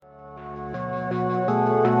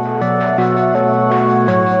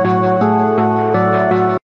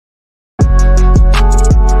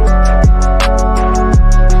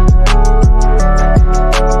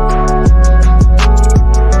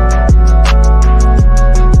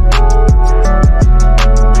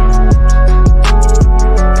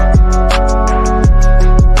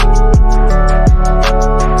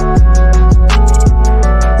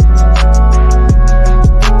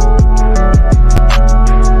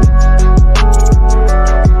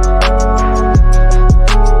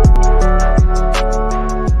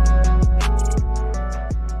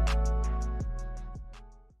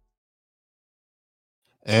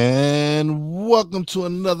welcome to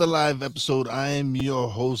another live episode. I am your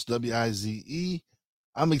host, Wize.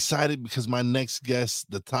 I'm excited because my next guest,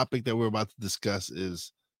 the topic that we're about to discuss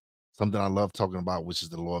is something I love talking about, which is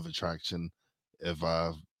the law of attraction. If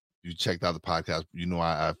you checked out the podcast, you know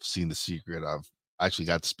I've seen The Secret. I've actually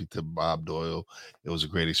got to speak to Bob Doyle. It was a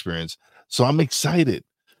great experience. So I'm excited.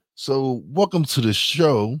 So welcome to the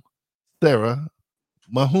show, Zehra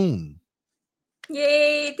Mahoon.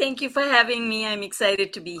 Yay! Thank you for having me. I'm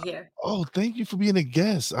excited to be here. Oh, thank you for being a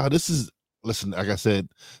guest. Listen, like I said,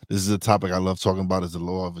 this is a topic I love talking about is the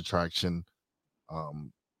law of attraction.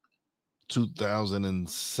 Um,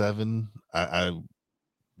 2007, I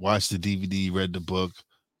watched the DVD, read the book,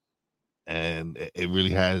 and it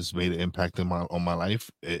really has made an impact on my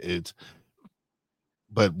life.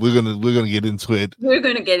 But we're gonna get into it. We're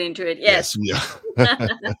going to get into it. Yes, Yes. we are.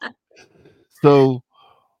 So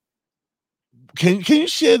can you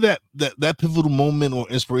share that pivotal moment or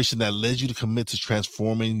inspiration that led you to commit to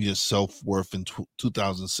transforming your self-worth in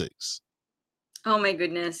 2006? Oh my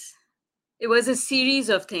goodness. It was a series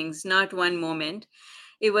of things, not one moment.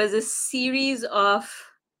 It was a series of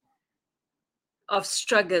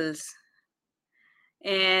struggles.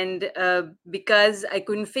 And because I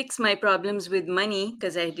couldn't fix my problems with money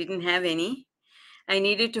because I didn't have any, I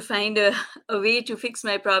needed to find a way to fix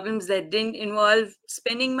my problems that didn't involve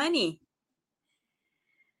spending money.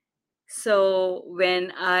 So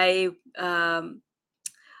when I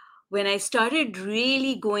started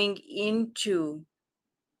really going into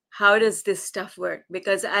how does this stuff work,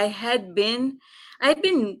 because I'd been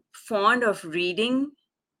fond of reading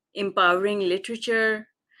empowering literature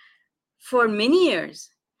for many years,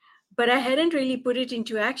 but I hadn't really put it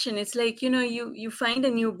into action. It's like, you find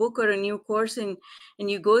a new book or a new course, and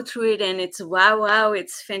you go through it, and it's wow,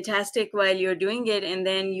 it's fantastic while you're doing it, and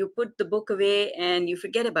then you put the book away and you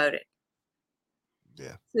forget about it.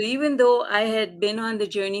 Yeah. So even though I had been on the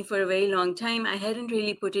journey for a very long time, I hadn't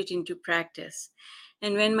really put it into practice.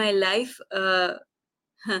 And when my life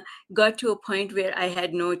got to a point where I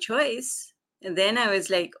had no choice, and then I was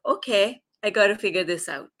like, okay, I got to figure this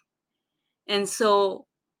out. And so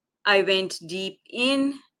I went deep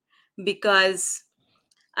in, because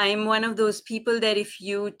I'm one of those people that if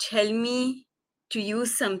you tell me to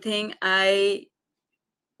use something, I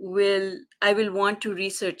will want to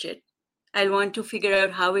research it. I'll want to figure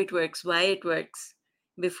out how it works, why it works,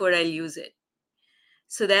 before I'll use it.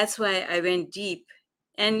 So that's why I went deep.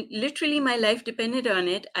 And literally my life depended on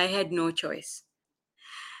it. I had no choice.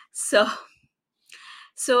 So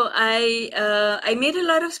I made a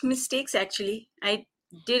lot of mistakes actually. I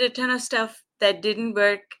did a ton of stuff that didn't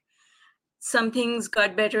work. Some things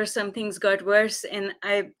got better, some things got worse, and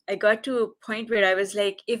I got to a point where I was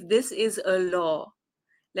like, if this is a law,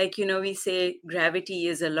 like, we say gravity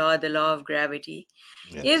is a law, the law of gravity.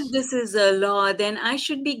 If Yes. this is a law, then I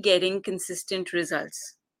should be getting consistent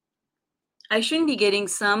results. I shouldn't be getting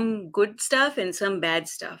some good stuff and some bad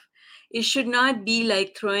stuff. It should not be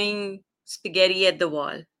like throwing spaghetti at the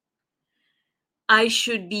wall. I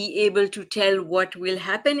should be able to tell what will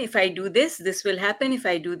happen. If I do this, this will happen. If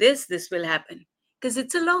I do this, this will happen. Because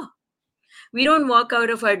it's a law. We don't walk out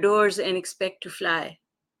of our doors and expect to fly.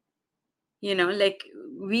 Like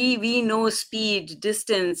we know speed,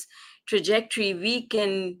 distance, trajectory. We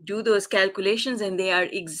can do those calculations and they are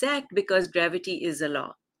exact because gravity is a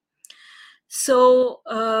law. So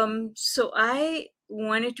I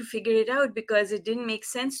wanted to figure it out because it didn't make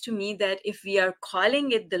sense to me that if we are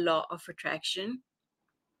calling it the law of attraction,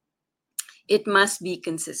 it must be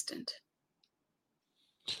consistent.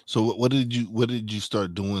 So what did you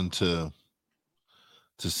start doing to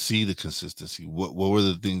see the consistency? What were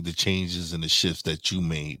the things, the changes and the shifts that you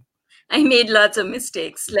made? I made lots of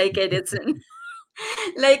mistakes, like Edison.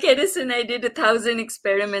 Like Edison, I did 1,000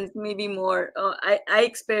 experiments, maybe more. I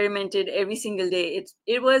experimented every single day.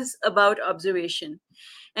 It was about observation.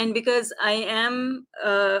 And because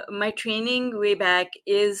my training way back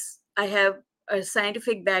is, I have a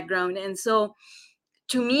scientific background. And so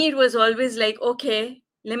to me, it was always like, okay,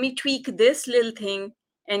 let me tweak this little thing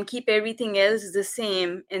and keep everything else the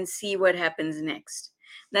same and see what happens next.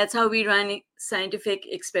 That's how we run scientific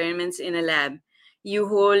experiments in a lab. You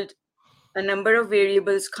hold a number of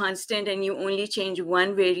variables constant and you only change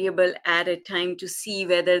one variable at a time to see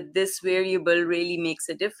whether this variable really makes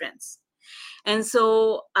a difference. And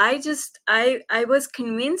so I was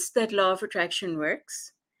convinced that law of attraction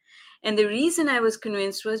works. And the reason I was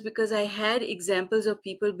convinced was because I had examples of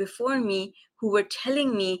people before me who were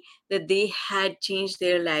telling me that they had changed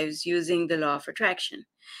their lives using the law of attraction.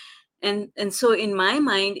 And so in my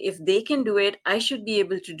mind, if they can do it, I should be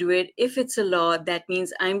able to do it. If it's a law, that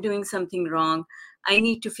means I'm doing something wrong. I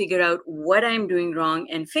need to figure out what I'm doing wrong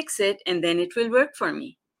and fix it, and then it will work for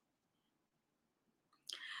me.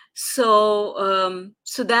 So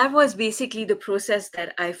that was basically the process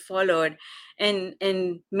that I followed, and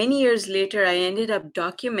many years later I ended up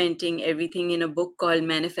documenting everything in a book called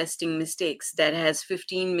Manifesting Mistakes, that has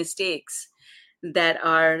 15 mistakes that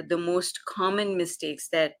are the most common mistakes.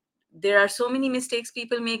 That there are so many mistakes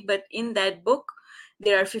people make, but in that book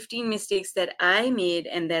there are 15 mistakes that I made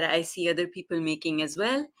and that I see other people making as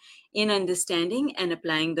well, in understanding and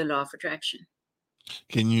applying the law of attraction.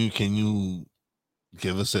 Can you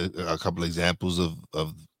give us a couple examples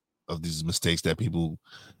of these mistakes that people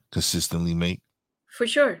consistently make? For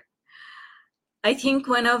sure. I think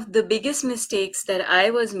one of the biggest mistakes that I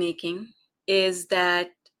was making is that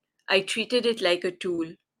I treated it like a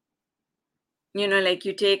tool. Like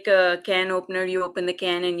you take a can opener, you open the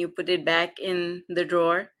can and you put it back in the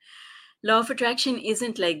drawer. Law of attraction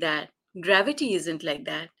isn't like that. Gravity isn't like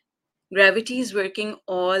that. Gravity is working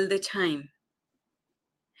all the time.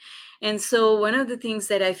 And so one of the things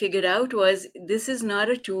that I figured out was this is not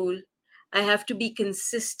a tool. I have to be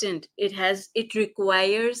consistent. It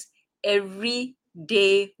requires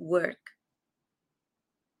everyday work.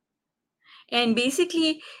 And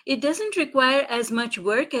basically, it doesn't require as much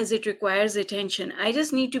work as it requires attention. I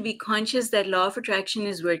just need to be conscious that law of attraction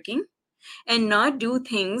is working and not do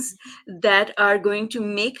things that are going to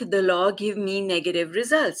make the law give me negative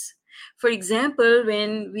results. For example,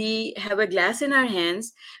 when we have a glass in our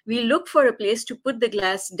hands, we look for a place to put the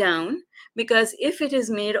glass down, because if it is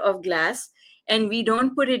made of glass and we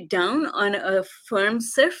don't put it down on a firm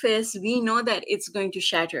surface, we know that it's going to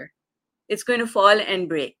shatter. It's going to fall and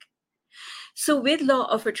break. So, with law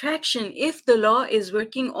of attraction, if the law is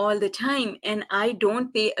working all the time and I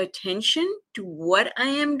don't pay attention to what I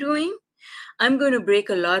am doing, I'm going to break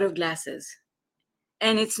a lot of glasses.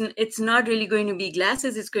 And it's not really going to be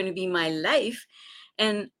glasses, it's going to be my life.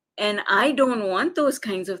 And I don't want those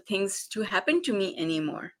kinds of things to happen to me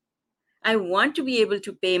anymore. I want to be able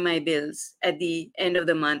to pay my bills at the end of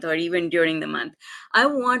the month or even during the month. I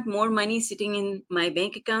want more money sitting in my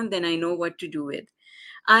bank account than I know what to do with.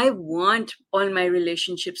 I want all my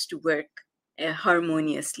relationships to work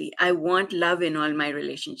harmoniously. I want love in all my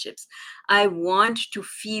relationships. I want to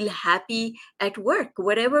feel happy at work,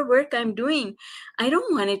 whatever work I'm doing. I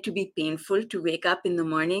don't want it to be painful to wake up in the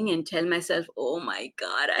morning and tell myself, oh my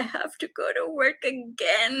God, I have to go to work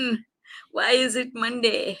again. Why is it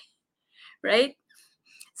Monday? Right?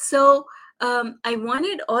 So I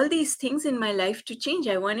wanted all these things in my life to change.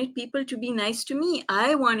 I wanted people to be nice to me.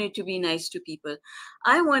 I wanted to be nice to people.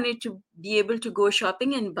 I wanted to be able to go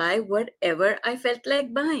shopping and buy whatever I felt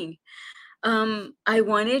like buying. I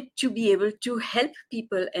wanted to be able to help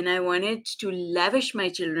people, and I wanted to lavish my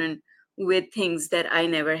children with things that I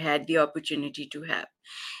never had the opportunity to have.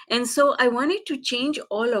 And so I wanted to change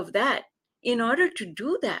all of that. In order to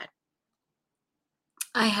do that,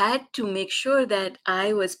 I had to make sure that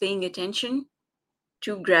I was paying attention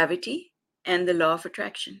to gravity and the law of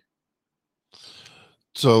attraction.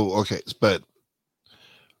 So okay, but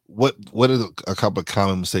what are a couple of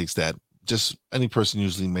common mistakes that just any person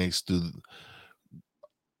usually makes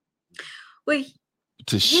Well,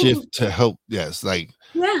 to here- shift to help? Yes, like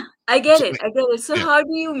yeah, I get so, it. I get it. So, yeah. how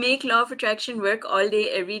do you make law of attraction work all day,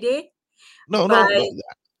 every day? No, no, By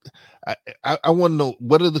no. I want to know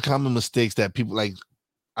what are the common mistakes that people like.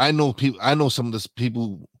 I know people. I know some of this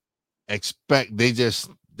people expect.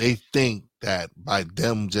 They think that by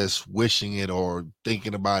them just wishing it or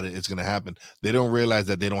thinking about it, it's gonna happen. They don't realize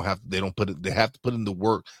that they don't have. They don't put it. They have to put in the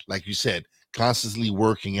work, like you said, constantly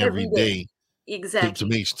working every every day. day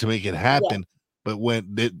Exactly. to make it Yeah. happen. But one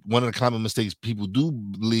of the common mistakes people do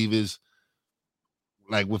believe is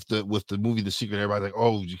like with the movie The Secret, everybody's like,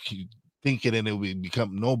 oh, you keep think it and it will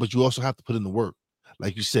become no, but you also have to put in the work.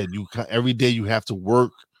 Like you said, every day you have to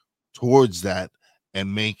work towards that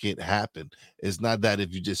and make it happen. It's not that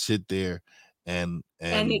if you just sit there and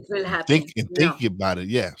And it and will happen. No. think about it.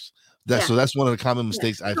 Yes, that's Yeah. so that's one of the common Yeah.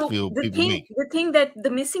 mistakes I So feel the people thing, make. the thing that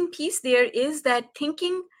the missing piece there is that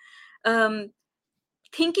um,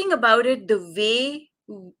 thinking about it the way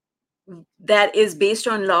that is based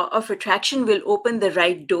on law of attraction will open the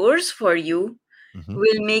right doors for you, Mhm.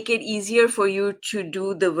 will make it easier for you to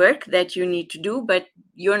do the work that you need to do, but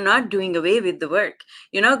you're not doing away with the work.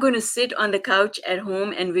 You're not going to sit on the couch at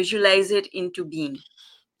home and visualize it into being.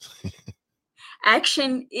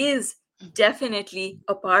 Action is definitely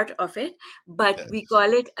a part of it, but we Yes.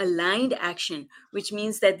 call it aligned action, which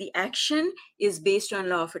means that the action is based on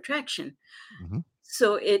law of attraction. Mhm.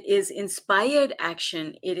 So it is inspired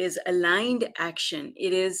action, it is aligned action,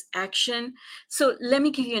 it is action. So let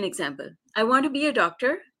me give you an example. I want to be a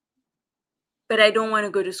doctor, but I don't want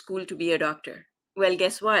to go to school to be a doctor. Well,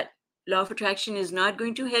 guess what? Law of attraction is not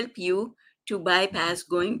going to help you to bypass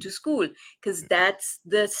going to school, because that's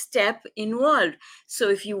the step involved. So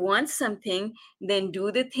if you want something, then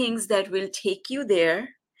do the things that will take you there.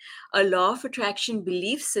 A law of attraction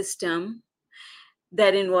belief system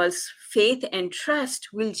that involves faith and trust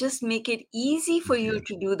will just make it easy for you Yes.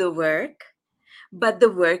 to do the work, but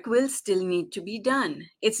the work will still need to be done.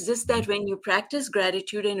 It's just Mhm. that when you practice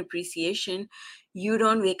gratitude and appreciation, you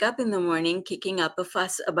don't wake up in the morning kicking up a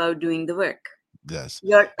fuss about doing the work. Yes.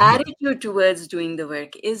 Your And attitude towards doing the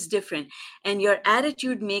work is different, and your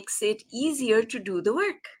attitude makes it easier to do the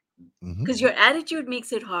work, mhm. because your attitude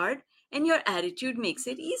makes it hard and your attitude makes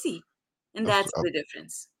it easy. And of, that's of the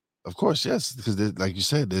difference. of course, yes, because like you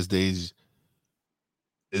said, there's days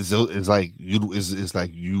it's like it's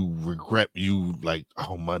like you regret you like,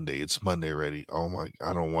 oh, Monday, it's Monday already. Oh my,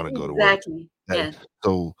 I don't want to go to work. Exactly. That- Yeah,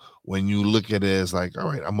 So when you look at it as like, all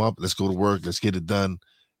right, I'm up, let's go to work, let's get it done,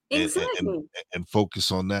 and and and, exactly. and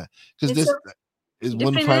focus on that. Because It's this a is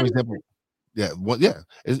one different prime example. attitude. Yeah, yeah,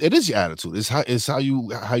 it is your attitude. It's how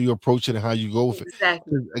you approach it and how you go with it.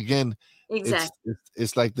 Exactly. 'Cause again, Exactly.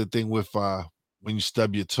 it's like the thing with when you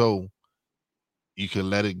stub your toe, you can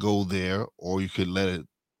let it go there, or you could let it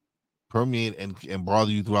permeate and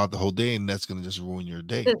bother you throughout the whole day, and that's gonna just ruin your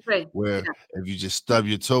day. That's right. Where Yeah. if you just stub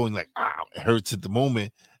your toe and like, it hurts at the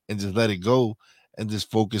moment, and just let it go and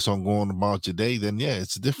just focus on going about your day, then yeah,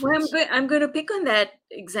 it's a Well, difference. I'm going to pick on that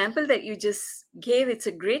example that you just gave. It's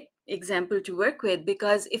a great example to work with,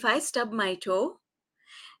 because if I stub my toe,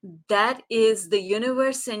 that is the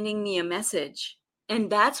universe sending me a message. And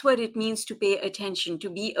that's what it means to pay attention, to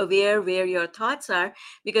be aware where your thoughts are.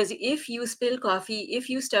 Because if you spill coffee, if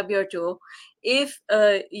you stub your toe, if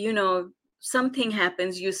something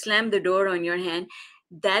happens, you slam the door on your hand,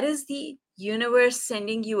 that is the universe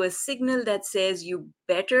sending you a signal that says you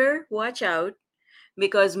better watch out,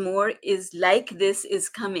 because more is like this is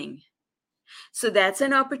coming. So that's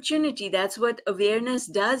an opportunity. That's what awareness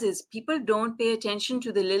does, is people don't pay attention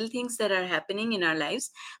to the little things that are happening in our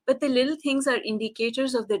lives, but the little things are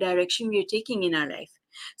indicators of the direction we are taking in our life.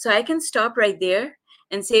 So I can stop right there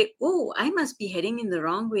and say, oh, I must be heading in the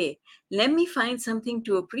wrong way, let me find something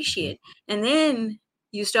to Mhm. appreciate. And then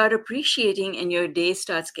you start appreciating and your day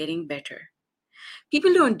starts getting better.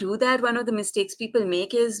 People don't do that. One of the mistakes people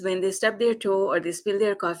make is when they stub their toe or they spill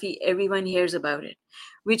their coffee, everyone hears about it,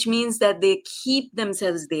 which means that they keep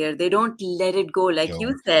themselves there. They don't let it go. Like Go.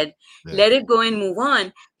 you said, Yeah. let it go and move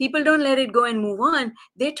on. People don't let it go and move on.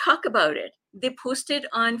 They talk about it. They post it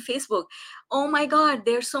on Facebook. Oh my God,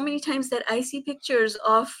 there are so many times that I see pictures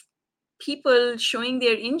of people showing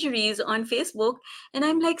their injuries on Facebook. And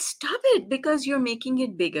I'm like, stop it, because you're making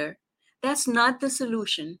it bigger. That's not the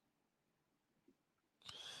solution.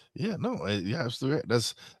 Yeah, no, yeah, absolutely right.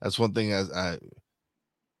 That's one thing as I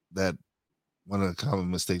that one of the common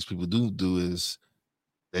mistakes people do is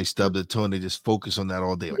they stub their toe and they just focus on that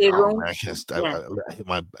all day. Like, They oh man, roam. I can't stop. Yeah. I hit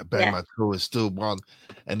my I bang Yeah. my toe, it's still bothering,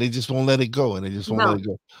 and they just won't let it go, and they just won't let No, it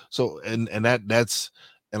go. So and that's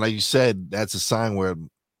and like you said, that's a sign where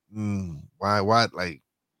why like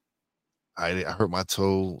I hurt my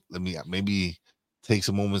toe. Let me maybe take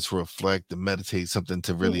some moments to reflect and meditate, something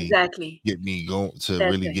to really exactly. get me going, to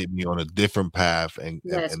That's really right. get me on a different path and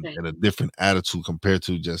and That's and, right. and a different attitude compared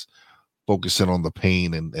to just focusing on the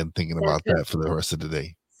pain and thinking That's about right. that for the rest of the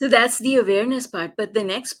day. So that's the awareness part. But the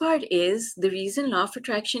next part is the reason law of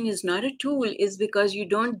attraction is not a tool is because you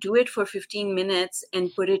don't do it for 15 minutes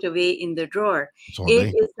and put it away in the drawer. It's all It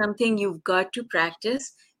day. is something you've got to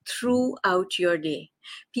practice throughout your day.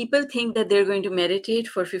 People think that they're going to meditate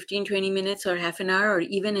for 15, 20 minutes or half an hour or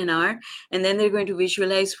even an hour, and then they're going to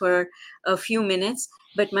visualize for a few minutes.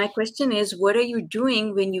 But my question is, what are you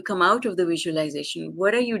doing when you come out of the visualization?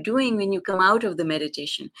 What are you doing when you come out of the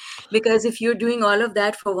meditation? Because if you're doing all of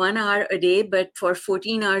that for 1 hour a day, but for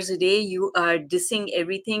 14 hours a day, you are dissing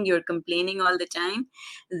everything, you're complaining all the time,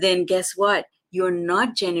 then guess what? You're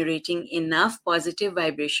not generating enough positive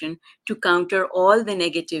vibration to counter all the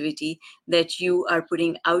negativity that you are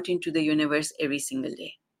putting out into the universe every single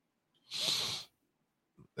day.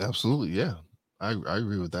 Absolutely, yeah. I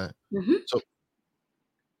agree with that. Mhm.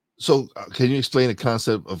 So can you explain the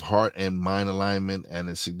concept of heart and mind alignment and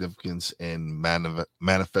its significance in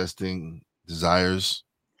manifesting desires?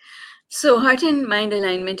 So, heart and mind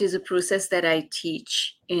alignment is a process that I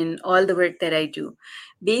teach in all the work that I do.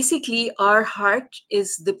 Basically, our heart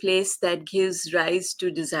is the place that gives rise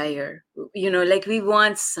to desire. Like we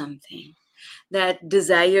want something. that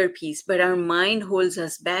desire piece, but our mind holds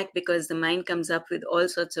us back because the mind comes up with all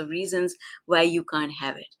sorts of reasons why you can't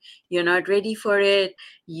have it. You're not ready for it.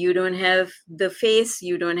 You don't have the face,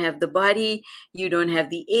 you don't have the body, you don't have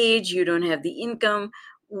the age, you don't have the income,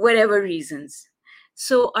 whatever reasons.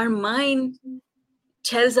 So our mind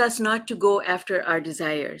tells us not to go after our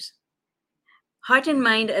desires. Heart and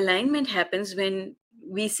mind alignment happens when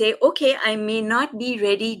we say, okay, I may not be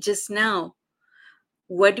ready just now.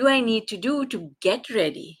 What do I need to do to get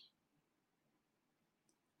ready?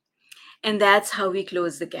 And that's how we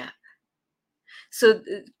close the gap. So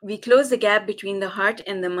we close the gap between the heart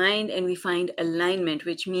and the mind, and we find alignment,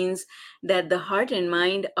 which means that the heart and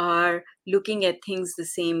mind are looking at things the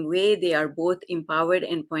same way. They are both empowered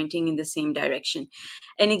and pointing in the same direction.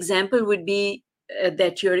 An example would be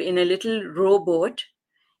that you're in a little rowboat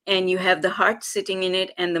and you have the heart sitting in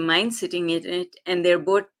it and the mind sitting in it, and they're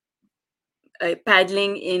both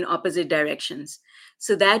paddling in opposite directions.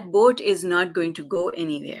 So that boat is not going to go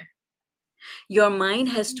anywhere. Your mind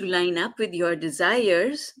has to line up with your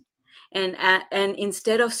desires, and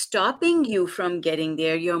instead of stopping you from getting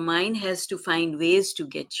there, your mind has to find ways to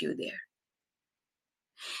get you there.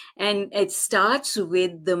 And it starts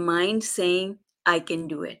with the mind saying, I can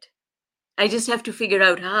do it. I just have to figure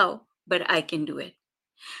out how, but I can do it.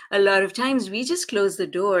 A lot of times we just close the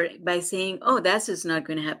door by saying, oh, that's just not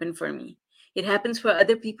going to happen for me. It happens for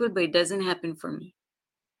other people, but it doesn't happen for me.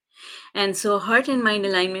 And so, heart and mind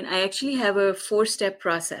alignment, I actually have a 4-step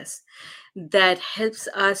process that helps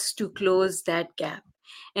us to close that gap.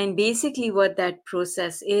 And basically, what that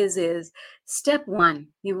process is step one,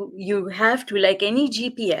 you have to, like any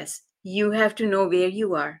GPS, you have to know where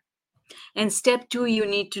you are. And step two, you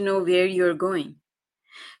need to know where you're going.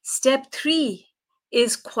 Step three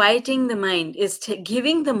is quieting the mind, is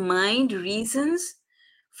giving the mind reasons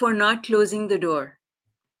for not closing the door.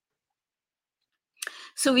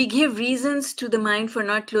 So we give reasons to the mind for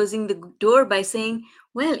not closing the door by saying,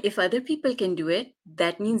 well, if other people can do it,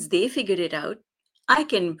 that means they figured it out. I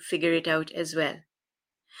can figure it out as well.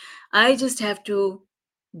 I just have to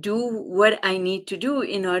do what I need to do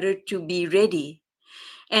in order to be ready.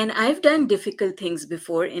 And I've done difficult things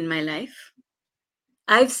before in my life.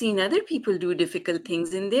 I've seen other people do difficult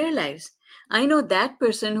things in their lives. I know that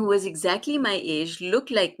person who was exactly my age,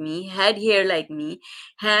 looked like me, had hair like me,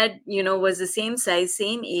 was the same size,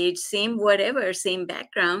 same age, same whatever, same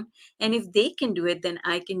background. And if they can do it, then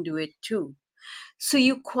I can do it too. So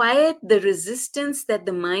you quiet the resistance that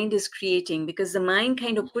the mind is creating, because the mind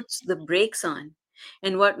kind of puts the brakes on.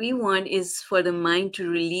 And what we want is for the mind to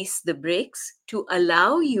release the brakes to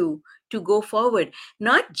allow you to go forward,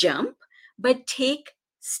 not jump, but take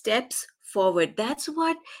steps forward. That's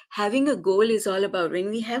what having a goal is all about. When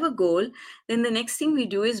we have a goal, then the next thing we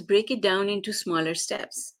do is break it down into smaller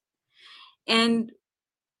steps. And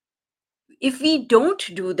if we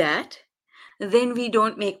don't do that, then we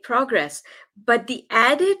don't make progress. But the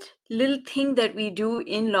added little thing that we do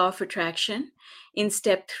in law of attraction in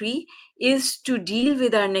step three is to deal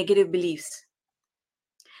with our negative beliefs.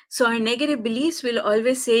 So our negative beliefs will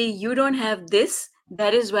always say, you don't have this,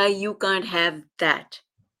 that is why you can't have that.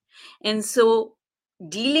 And so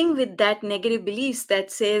dealing with that negative beliefs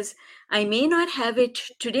that says, I may not have it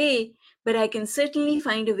today, but I can certainly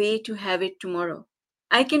find a way to have it tomorrow.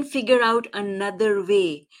 I can figure out another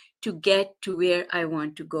way to get to where I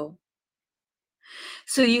want to go.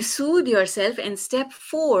 So you soothe yourself, and step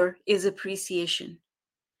four is appreciation.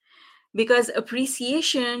 Because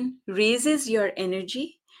appreciation raises your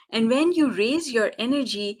energy, and when you raise your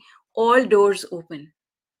energy, all doors open.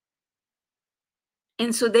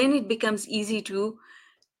 And so then it becomes easy to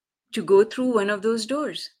go through one of those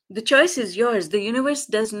doors. The choice is yours. The universe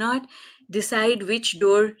does not decide which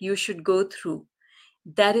door you should go through.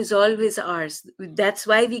 That is always ours. That's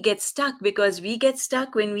why we get stuck, because we get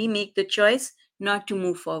stuck when we make the choice not to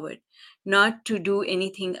move forward, not to do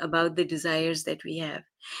anything about the desires that we have.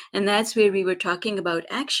 And that's where we were talking about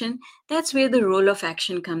action. That's where the role of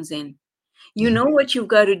action comes in. You know what you've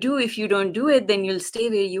got to do. If you don't do it, then you'll stay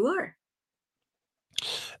where you are.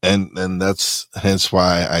 And that's hence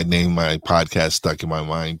why I named my podcast "Stuck in My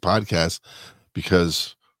Mind" podcast,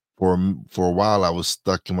 because for a while I was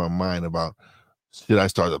stuck in my mind about, should I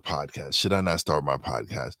start a podcast? Should I not start my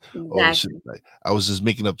podcast? Oh, should Exactly. I was just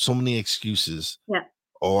making up so many excuses. Yeah.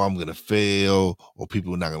 Oh, I'm gonna fail, or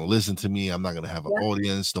people are not gonna listen to me. I'm not gonna have an Yeah.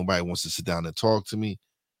 audience. Nobody wants to sit down and talk to me.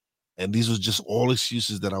 And these were just all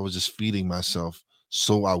excuses that I was just feeding myself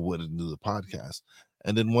so I wouldn't do the podcast.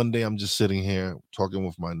 And then one day I'm just sitting here talking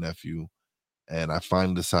with my nephew, and I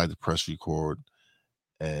finally decided to press record,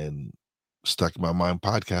 and Stuck in My Mind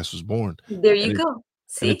podcast was born. There And you it, go.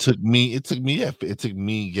 And See? it took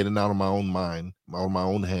me getting out of my own mind, out of my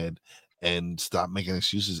own head, and stop making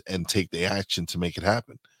excuses and take the action to make it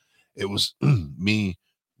happen. It was me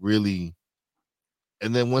really.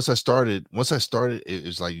 And then once I started, it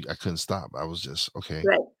was like I couldn't stop. I was just okay,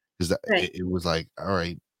 Right. because Right. it was like, all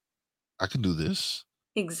right, I can do this.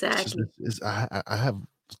 Exactly. I have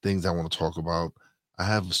things I want to talk about. I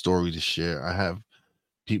have a story to share.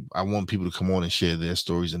 I want people to come on and share their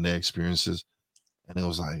stories and their experiences. And it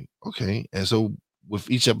was like, okay. And so with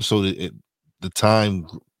each episode, the time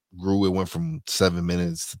grew. It went from 7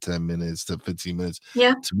 minutes to 10 minutes to 15 minutes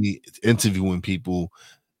Yeah. to me interviewing people.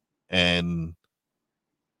 And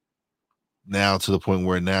now to the point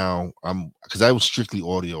where now because I was strictly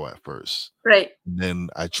audio at first. Right. Then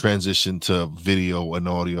I transitioned to video and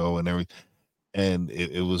audio and everything. And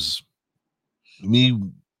it was me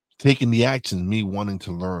taking the actions, me wanting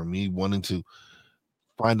to learn, me wanting to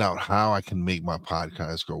find out how I can make my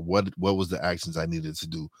podcast grow. What was the actions I needed to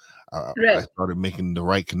do? I Right. started making the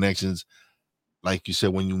right connections. Like you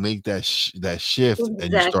said, when you make that shift and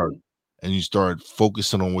Exactly. you start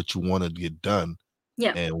focusing on what you want to get done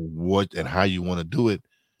Yeah. and what and how you want to do it,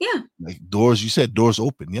 Yeah. like doors, you said doors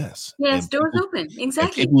open, yes. Yes, doors open.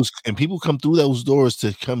 Exactly. People come through those doors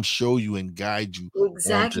to come show you and guide you on this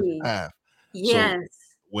Exactly. path. So Yes.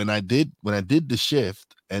 when I did the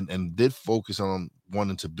shift and did focus on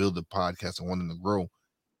wanting to build a podcast and wanting to grow,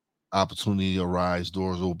 opportunity arise,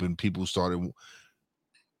 doors open, people started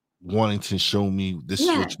wanting to show me this is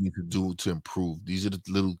what Yes. you need to do to improve. These are the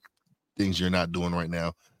little things you're not doing right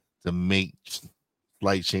now to make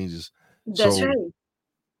slight changes. That's So right.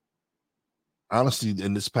 honestly,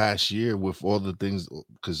 in this past year, with all the things,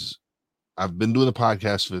 because I've been doing the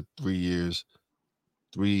podcast for 3 years,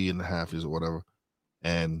 3.5 years or whatever,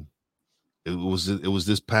 and it was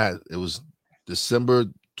December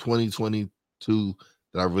 2022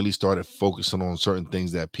 that I really started focusing on certain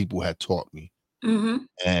things that people had taught me. Mm-hmm.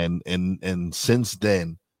 And since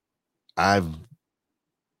then I've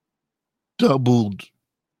doubled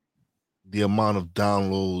the amount of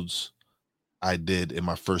downloads I did in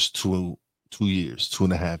my first 2 years,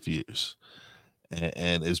 2.5 years.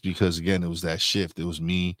 And it's because again, it was that shift. It was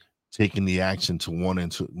me taking the action to want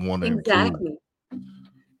to improve. Exactly.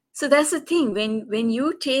 So that's the thing. When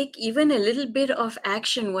you take even a little bit of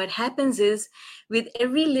action, what happens is with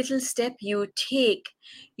every little step you take,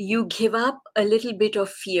 you give up a little bit of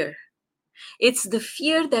fear. It's the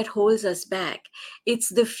fear that holds us back. It's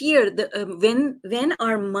the fear when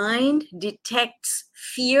our mind detects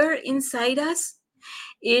fear inside us,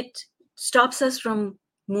 it stops us from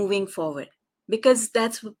moving forward, because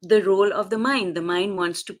that's the role of the mind. The mind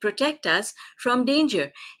wants to protect us from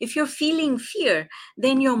danger. If you're feeling fear,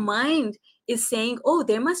 then your mind is saying, oh,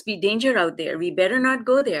 there must be danger out there, we better not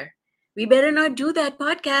go there, we better not do that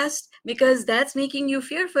podcast because that's making you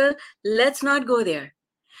fearful, let's not go there.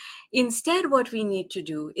 Instead, what we need to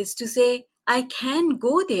do is to say, I can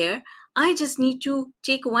go there. I just need to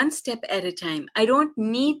take one step at a time. I don't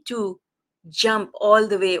need to jump all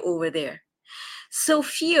the way over there. So,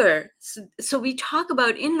 fear. So we talk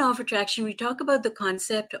about in law of attraction, we talk about the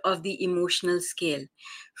concept of the emotional scale.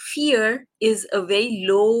 Fear is a very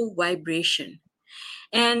low vibration.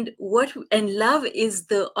 And love is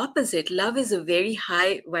the opposite. Love is a very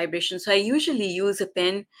high vibration. So I usually use a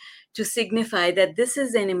pen to signify that this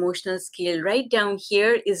is an emotional scale. Right down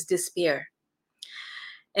here is despair,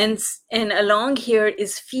 and along here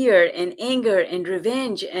is fear and anger and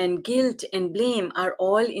revenge and guilt and blame are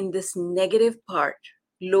all in this negative part,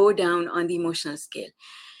 low down on the emotional scale.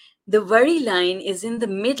 The worry line is in the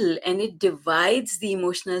middle, and it divides the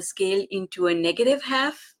emotional scale into a negative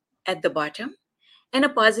half at the bottom and a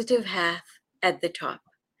positive half at the top.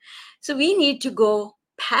 So we need to go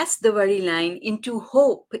past the worry line into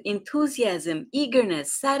hope, enthusiasm,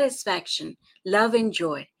 eagerness, satisfaction, love, and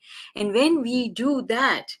joy. And when we do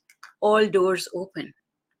that, all doors open,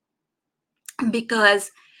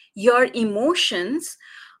 because your emotions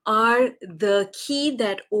are the key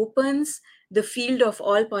that opens the field of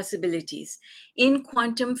all possibilities. In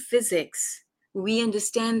quantum physics, we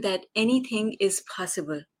understand that anything is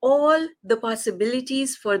possible. All the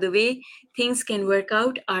possibilities for the way things can work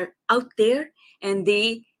out are out there, and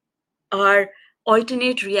they are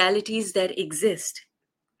alternate realities that exist.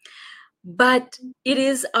 But it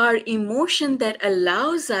is our emotion that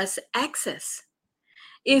allows us access.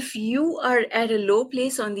 If you are at a low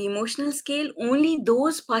place on the emotional scale, only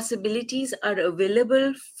those possibilities are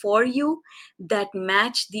available for you that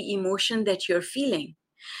match the emotion that you're feeling.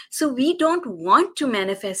 So we don't want to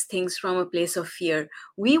manifest things from a place of fear.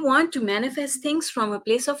 We want to manifest things from a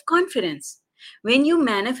place of confidence. When you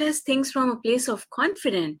manifest things from a place of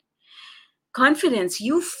confidence,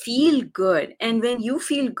 you feel good. And when you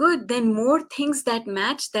feel good, then more things that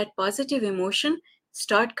match that positive emotion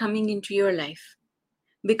start coming into your life,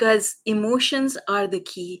 because emotions are the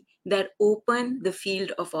key that open the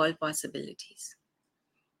field of all possibilities.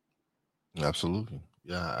 Absolutely.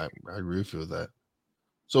 Yeah, I agree with you with that.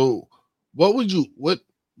 So, what would you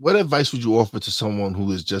what advice would you offer to someone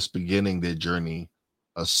who is just beginning their journey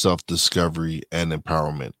of self discovery and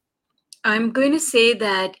empowerment? I'm going to say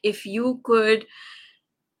that if you could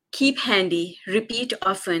keep handy, repeat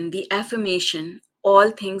often the affirmation,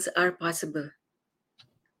 all things are possible,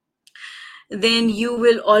 then you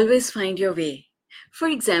will always find your way. For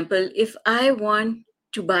example, if I want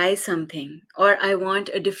to buy something or I want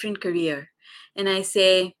a different career, and I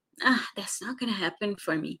say, that's not going to happen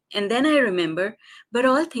for me. And then I remember, but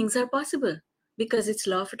all things are possible because it's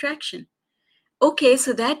law of attraction. Okay,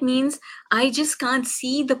 so that means I just can't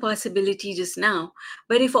see the possibility just now.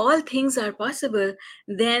 But if all things are possible,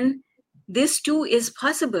 then this too is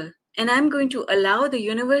possible. And I'm going to allow the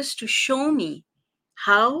universe to show me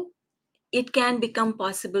how it can become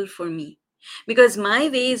possible for me. Because my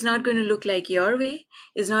way is not going to look like your way,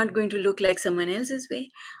 is not going to look like someone else's way.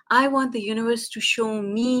 I want the universe to show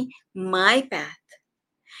me my path.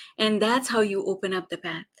 And that's how you open up the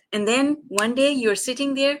path. And then one day you're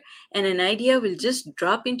sitting there and an idea will just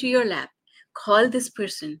drop into your lap. Call this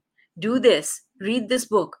person, do this, read this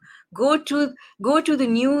book, go to the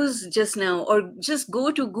news just now, or just go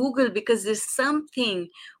to Google, because there's something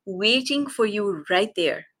waiting for you right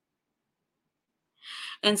there.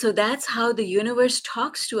 And so that's how the universe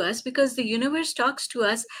talks to us, because the universe talks to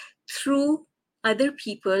us through other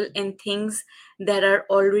people and things that are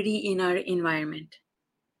already in our environment.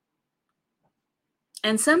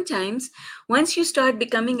 And sometimes, once you start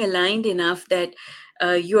becoming aligned enough that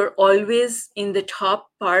you're always in the top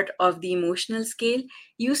part of the emotional scale,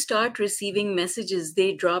 you start receiving messages.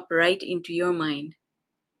 They drop right into your mind.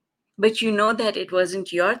 But you know that it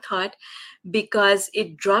wasn't your thought because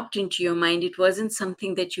it dropped into your mind. It wasn't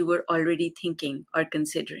something that you were already thinking or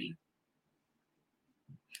considering.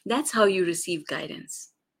 That's how you receive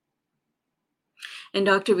guidance. And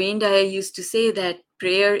Dr. Wayne Dyer used to say that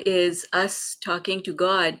prayer is us talking to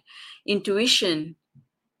God. Intuition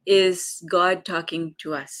is God talking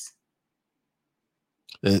to us.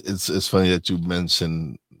 It's funny that you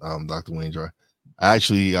mentioned Dr. Wayne Dyer. I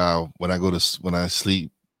actually when I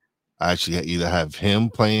sleep, I actually either have him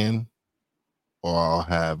playing or I'll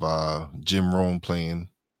have Jim Rohn playing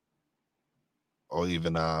or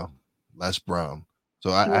even Les Brown. So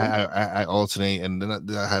Yeah. I alternate, and then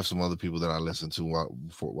I have some other people that I listen to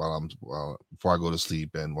before I go to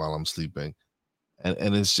sleep and while I'm sleeping,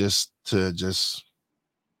 and it's just to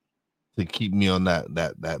keep me on that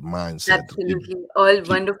mindset. To Absolutely. All keep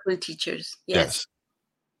wonderful teachers. Yes.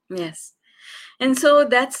 yes, Yes. And so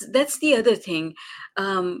that's the other thing.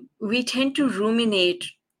 We tend to ruminate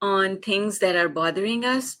on things that are bothering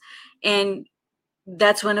us, and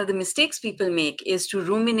that's one of the mistakes people make, is to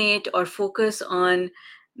ruminate or focus on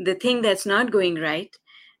the thing that's not going right.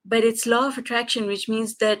 But it's law of attraction, which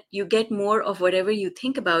means that you get more of whatever you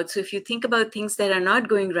think about. So if you think about things that are not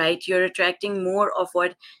going right, you're attracting more of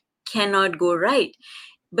what cannot go right.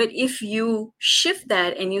 But if you shift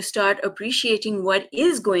that and you start appreciating what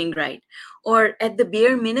is going right, or at the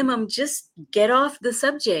bare minimum, just get off the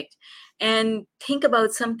subject and think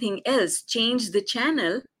about something else, change the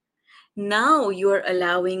channel, now you're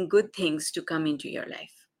allowing good things to come into your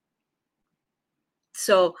life.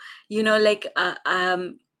 So,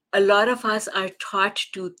 a lot of us are taught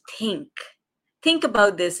to think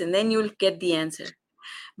about this and then you'll get the answer.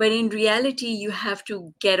 But in reality, you have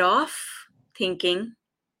to get off thinking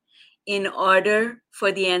in order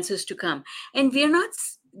for the answers to come. And we're not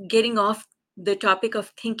getting off the topic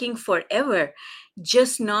of thinking forever,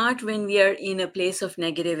 just not when we are in a place of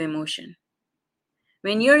negative emotion.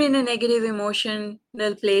 When you're in a negative emotional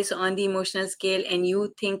place on the emotional scale and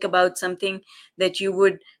you think about something that you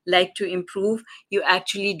would like to improve, you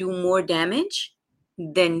actually do more damage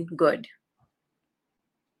than good.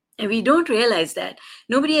 And we don't realize that.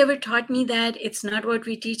 Nobody ever taught me that. It's not what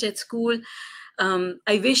we teach at school.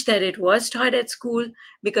 I wish that it was taught at school,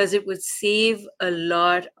 because it would save a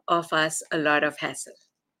lot of us a lot of hassle.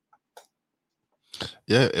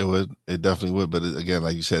 yeah, it definitely would. But again,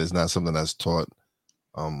 like you said, it's not something that's taught.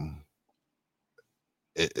 Um,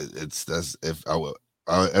 it's that's if our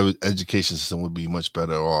education system would be much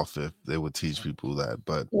better off if they would teach people that.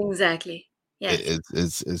 But Exactly. Yes.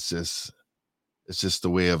 it's just the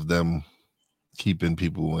way of them keeping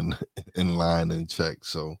people in in line and check.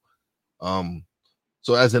 So, um,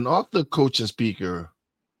 So, as an author, coach, and speaker,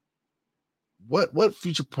 what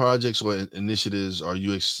future projects or initiatives are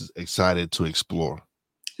you excited to explore?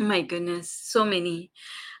 My goodness, so many.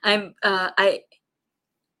 I'm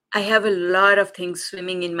I have a lot of things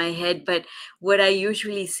swimming in my head, but what I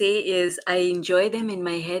usually say is I enjoy them in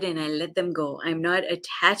my head and I let them go. I'm not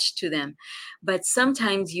attached to them. But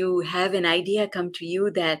sometimes you have an idea come to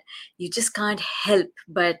you that you just can't help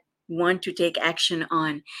but want to take action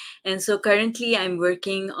on. And so currently I'm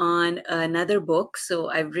working on another book. So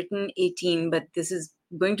I've written 18, but this is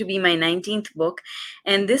going to be my 19th book.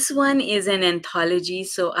 And this one is an anthology.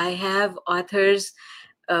 So I have authors,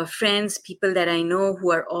 friends, people that I know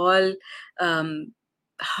who are all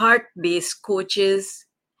heart based coaches.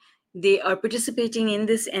 They are participating in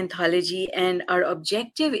this anthology, and our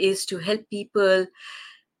objective is to help people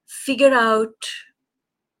figure out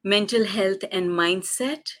mental health and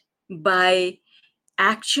mindset by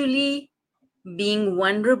actually being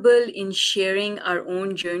vulnerable in sharing our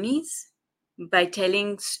own journeys, by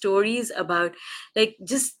telling stories about, like,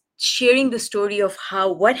 just sharing the story of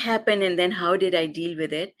how what happened and then how did I deal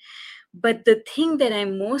with it. But the thing that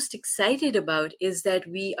I'm most excited about is that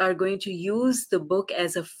we are going to use the book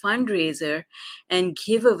as a fundraiser and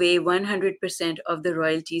give away 100% of the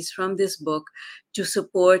royalties from this book to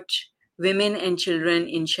support women and children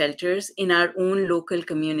in shelters in our own local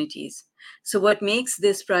communities. So, what makes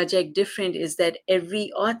this project different is that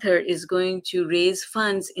every author is going to raise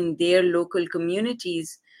funds in their local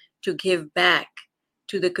communities to give back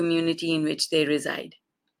to the community in which they reside.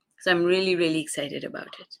 So, I'm really, really excited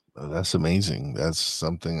about it. That's amazing. That's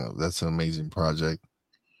something. That's an amazing project.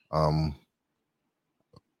 Um,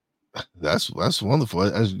 that's wonderful.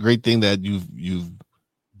 That's a great thing that you've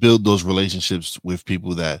built those relationships with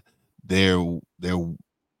people that they're they're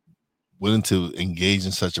willing to engage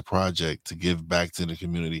in such a project to give back to the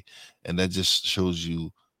community, and that just shows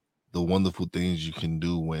you the wonderful things you can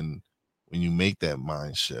do when you make that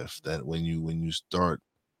mind shift. That when you start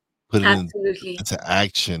putting Absolutely. into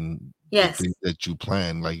action the Yes. things that you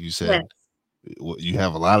plan, like you Yes. said, you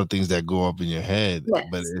have a lot of things that go up in your head,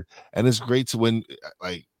 but Yes. and it's great to when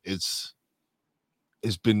like it's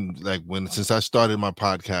been like when since I started my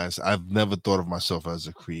podcast, I've never thought of myself as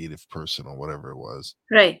a creative person or whatever it was.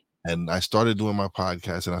 Right. And I started doing my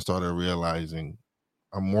podcast and I started realizing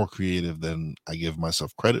I'm more creative than I give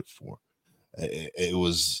myself credit for. It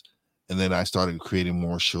was, and then I started creating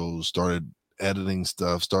more shows, started editing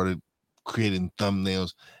stuff, started creating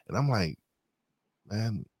thumbnails, and I'm like,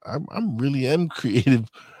 man, I'm really am creative.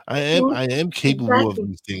 Yes. I am capable of Exactly.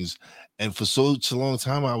 these things. And for such a long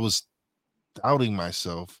time, I was doubting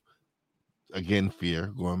myself. Again, fear,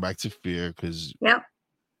 going back to fear, because Yeah.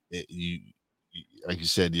 like you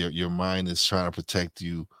said, your mind is trying to protect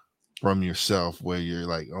you from yourself. Where you're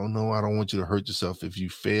like, oh no, I don't want you to hurt yourself. If you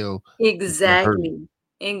fail, you're gonna hurt. Exactly.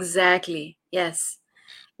 Exactly. Yes.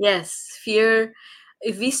 Yes. Fear.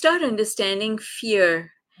 If we start understanding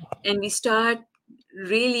fear and we start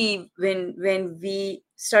really when we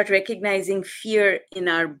start recognizing fear in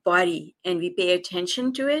our body and we pay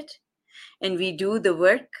attention to it and we do the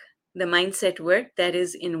work, the mindset work that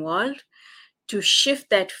is involved to shift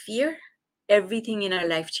that fear, everything in our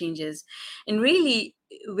life changes. And really,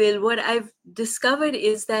 Will, what I've discovered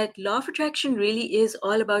is that law of attraction really is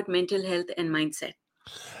all about mental health and mindset.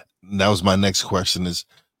 That was my next question: is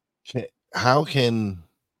how can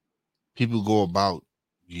people go about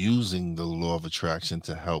using the law of attraction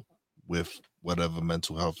to help with whatever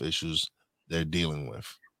mental health issues they're dealing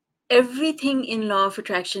with? Everything in law of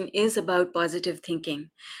attraction is about positive thinking.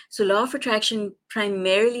 So law of attraction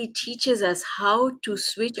primarily teaches us how to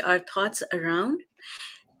switch our thoughts around,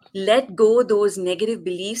 let go those negative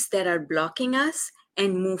beliefs that are blocking us,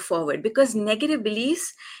 and move forward, because negative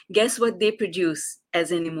beliefs, guess what they produce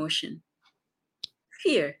as an emotion?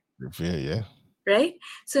 Fear. Yeah, yeah. Right.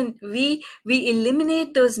 So we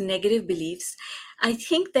eliminate those negative beliefs. I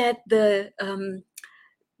think that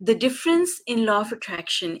the difference in law of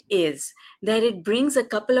attraction is that it brings a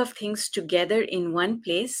couple of things together in one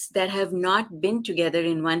place that have not been together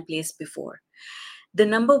in one place before. The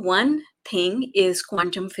number one thing is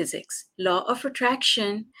quantum physics. Law of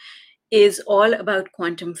attraction is all about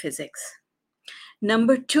quantum physics.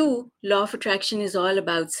 Number two, law of attraction is all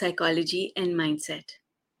about psychology and mindset.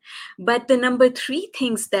 But the number three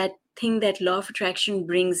thing that law of attraction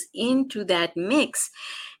brings into that mix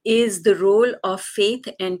is the role of faith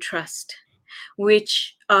and trust,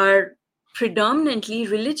 which are predominantly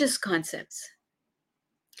religious concepts.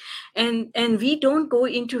 And we don't go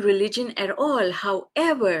into religion at all.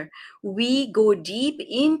 However, we go deep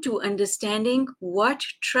into understanding what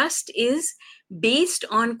trust is based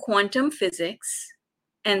on quantum physics,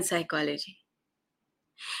 and psychology.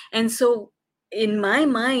 And so, in my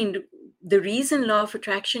mind, the reason law of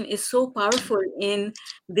attraction is so powerful in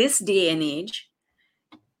this day and age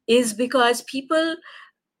is because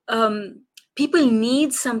um, people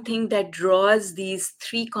need something that draws these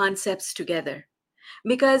three concepts together.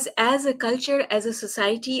 Because as a culture, as a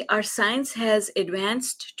society, our science has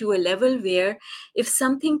advanced to a level where if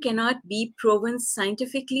something cannot be proven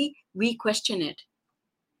scientifically, we question it.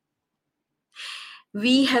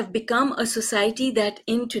 We have become a society that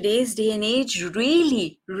in today's day and age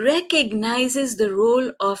really recognizes the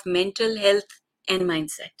role of mental health and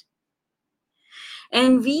mindset.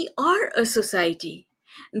 And we are a society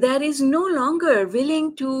that is no longer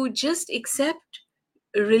willing to just accept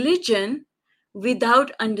religion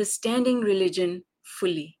without understanding religion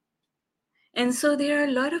fully. And so there are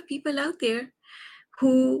a lot of people out there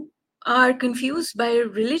who are confused by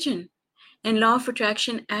religion. And law of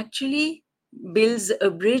attraction actually builds a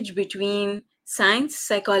bridge between science,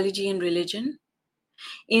 psychology, and religion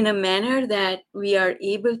in a manner that we are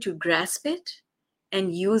able to grasp it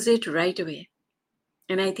and use it right away.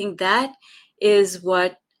 And I think that is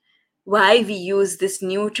why we use this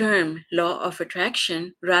new term, law of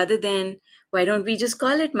attraction, rather than why don't we just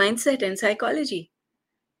call it mindset and psychology?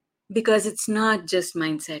 Because it's not just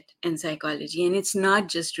mindset and psychology, and it's not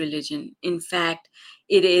just religion. In fact,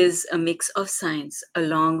 it is a mix of science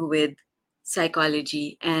along with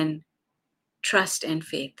psychology and trust and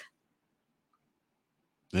faith.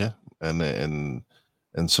 Yeah, and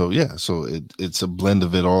so yeah, so it's a blend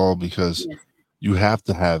of it all because Yes, you have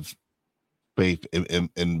to have faith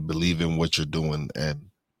and believe in what you're doing, and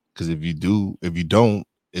because if you don't,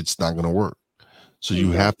 it's not going to work. So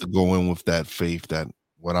you have to exactly. go in with that faith that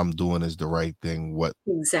what I'm doing is the right thing.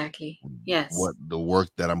 Exactly. Yes. What the work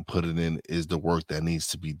that I'm putting in is the work that needs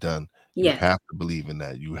to be done. You Yes. have to believe in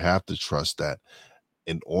that. You have to trust that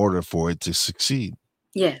in order for it to succeed.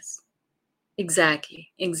 Yes.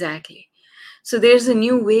 Exactly. Exactly. So there's a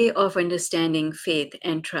new way of understanding faith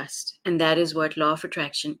and trust, and that is what law of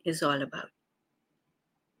attraction is all about.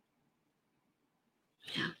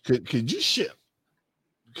 Yeah.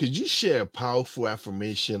 Could you share a powerful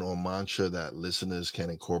affirmation or mantra that listeners can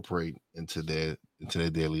incorporate into their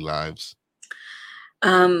daily lives?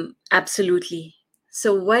 Absolutely.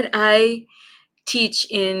 So what I teach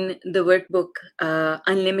in the workbook,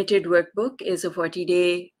 Unlimited Workbook, is a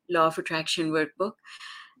 40-day law of attraction workbook.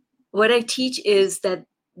 What I teach is that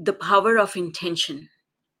the power of intention.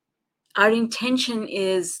 Our intention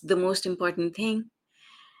is the most important thing.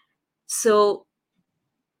 So,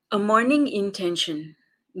 a morning intention,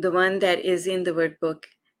 the one that is in the workbook,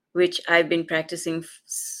 which I've been practicing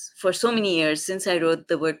for so many years since I wrote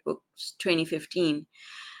the workbook 2015,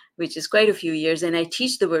 which is quite a few years. And I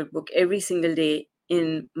teach the workbook every single day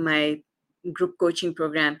in my group coaching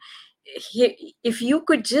program. Here, if you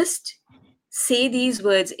could just say these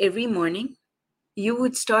words every morning, you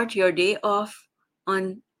would start your day off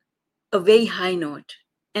on a very high note.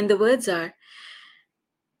 And the words are,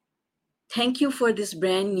 thank you for this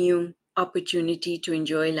brand new opportunity to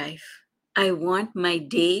enjoy life. I want my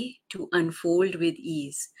day to unfold with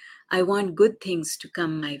ease. I want good things to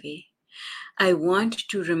come my way. I want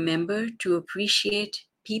to remember to appreciate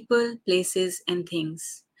people, places, and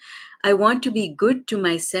things. I want to be good to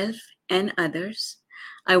myself and others.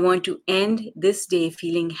 I want to end this day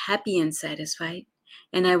feeling happy and satisfied.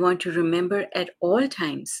 And I want to remember at all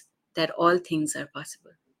times that all things are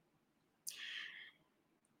possible.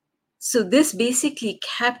 So, this basically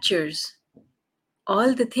captures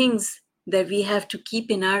all the things that we have to keep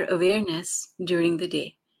in our awareness during the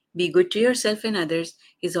day. Be good to yourself and others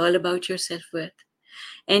is all about your self worth.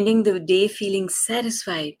 Ending the day feeling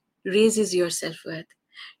satisfied raises your self worth.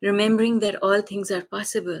 Remembering that all things are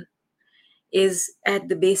possible is at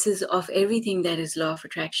the basis of everything that is law of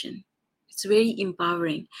attraction. It's very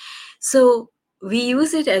empowering. So we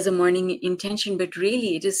use it as a morning intention, but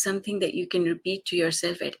really it is something that you can repeat to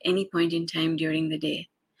yourself at any point in time during the day.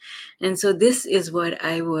 And so this is what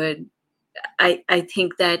I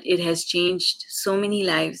think that it has changed so many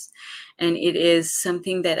lives. And it is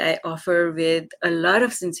something that I offer with a lot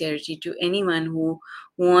of sincerity to anyone who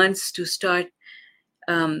wants to start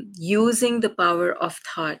using the power of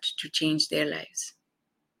thought to change their lives.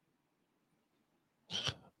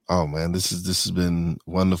 Oh man, this has been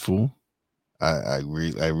wonderful. I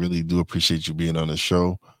really do appreciate you being on the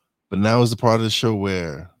show. But now is the part of the show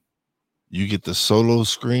where you get the solo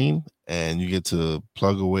screen and you get to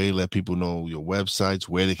plug away, let people know your websites,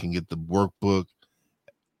 where they can get the workbook,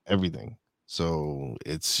 everything. So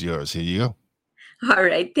it's yours. Here you go. All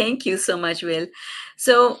right. Thank you so much, Will.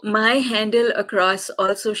 So, my handle across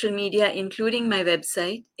all social media, including my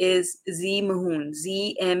website, is Z Mahoon,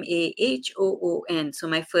 Zmahoon. So,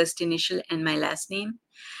 my first initial and my last name.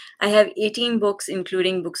 I have 18 books,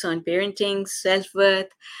 including books on parenting, self worth.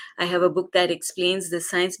 I have a book that explains the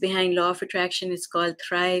science behind law of attraction. It's called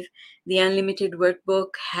Thrive. The Unlimited Workbook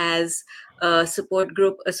has a support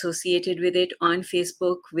group associated with it on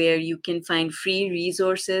Facebook where you can find free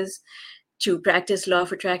resources to practice law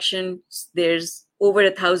of attraction. There's over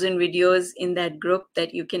 1,000 videos in that group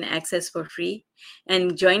that you can access for free.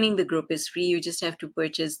 And joining the group is free. You just have to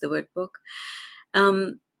purchase the workbook.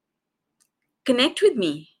 Um, Connect with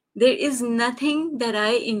me. There is nothing that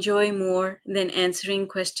I enjoy more than answering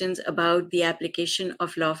questions about the application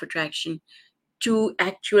of law of attraction to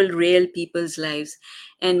actual real people's lives.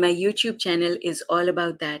 And my YouTube channel is all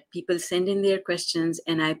about that. People send in their questions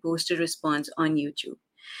and I post a response on YouTube.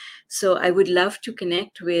 So I would love to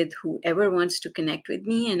connect with whoever wants to connect with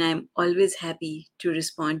me, and I'm always happy to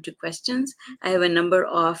respond to questions. I have a number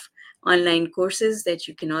of online courses that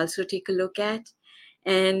you can also take a look at.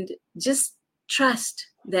 And just trust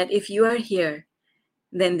that if you are here,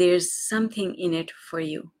 then there's something in it for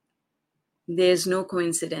you. There's no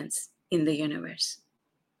coincidence in the universe.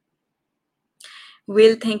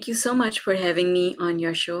 Will, thank you so much for having me on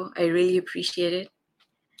your show. I really appreciate it.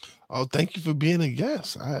 Oh, thank you for being a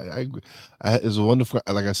guest. It's a wonderful.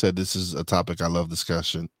 Like I said, this is a topic I love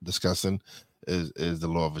discussing. Is the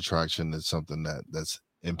law of attraction? It's something that's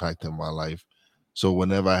impacting my life. So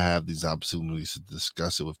whenever I have these opportunities to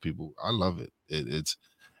discuss it with people, I love it. It's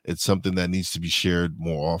something that needs to be shared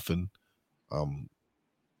more often. Um,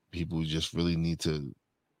 People just really need to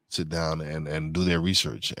sit down and do their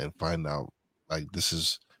research and find out, like,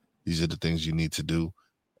 these are the things you need to do.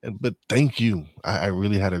 And but thank you. I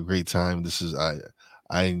really had a great time.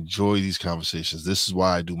 I enjoy these conversations. This is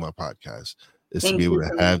why I do my podcast, is to be Thank able you to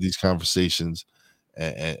so much. have these conversations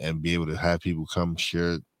and be able to have people come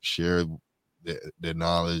share their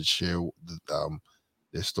knowledge, share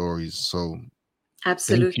their stories. So thank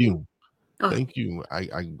Absolutely. you. Oh, Thank you. I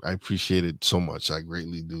appreciate it so much. I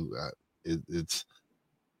greatly do. It's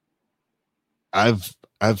I've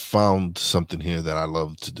found something here that I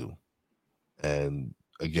love to do. And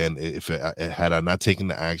again, had I not taken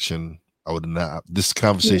the action, I would not. This yes,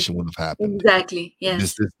 conversation wouldn't have happened. exactly. This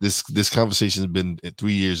Yes. this this this conversation has been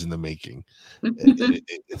 3 years in the making.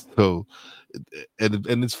 So, and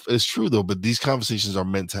it's true though. But these conversations are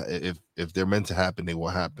meant to. If they're meant to happen, they will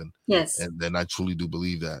happen. Yes. And then I truly do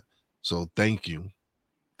believe that. So thank you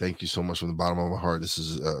so much from the bottom of my heart. This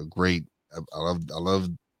is great. I love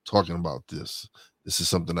talking about this. This is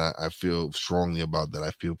something I feel strongly about, that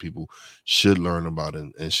I feel people should learn about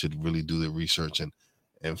and should really do their research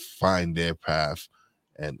and find their path.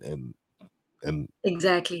 And and and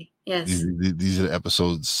Exactly. Yes. these are the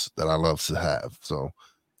episodes that I love to have. So once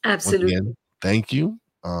Absolutely. again, thank you.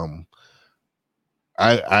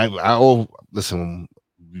 I listen.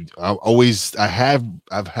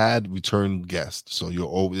 I've had return guests, so you're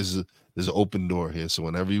always there's an open door here. So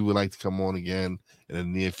whenever you would like to come on again in the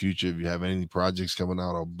near future, if you have any projects coming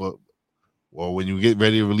out or book, or when you get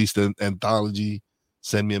ready to release the anthology,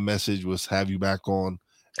 send me a message. We'll have you back on,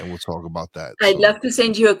 and we'll talk about that. I'd So, love to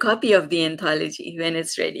send you a copy of the anthology when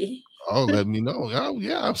it's ready. oh, let me know. Oh,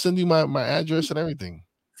 yeah, I'll send you my address and everything.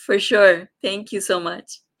 For sure. Thank you so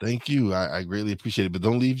much. Thank you. I greatly appreciate it. But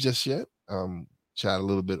don't leave just yet. Chat a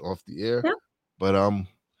little bit off the air. Yeah. But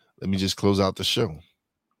let me just close out the show.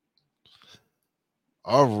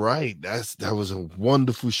 All right. That was a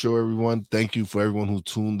wonderful show, everyone. Thank you for everyone who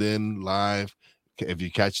tuned in live. If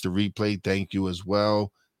you catch the replay, thank you as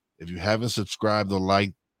well. If you haven't subscribed or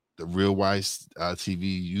liked the Real Wise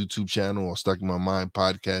TV YouTube channel or Stuck in My Mind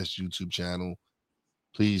podcast YouTube channel,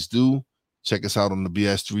 please do. Check us out on the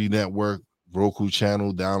BS3 network, Roku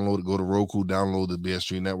channel. Download it. Go to Roku, download the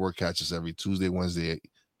BS3 network. Catch us every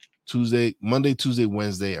Monday, Tuesday,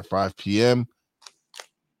 Wednesday at 5 p.m.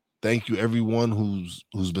 Thank you, everyone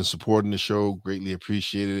who's been supporting the show. Greatly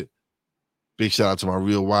appreciated it. Big shout out to my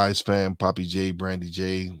Real Wise fam, Poppy J, Brandy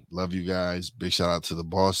J. Love you guys. Big shout out to the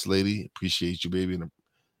boss lady. Appreciate you, baby, and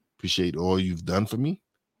appreciate all you've done for me.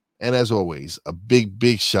 And as always, a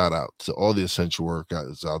big shout out to all the essential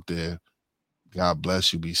workers out there. God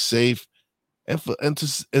bless you. Be safe. And to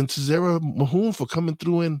Zehra Mahoon for coming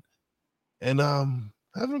through and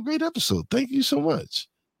having a great episode. Thank you so much.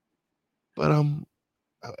 But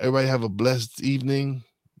everybody have a blessed evening.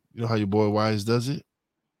 You know how your boy Wise does it.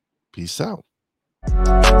 Peace out.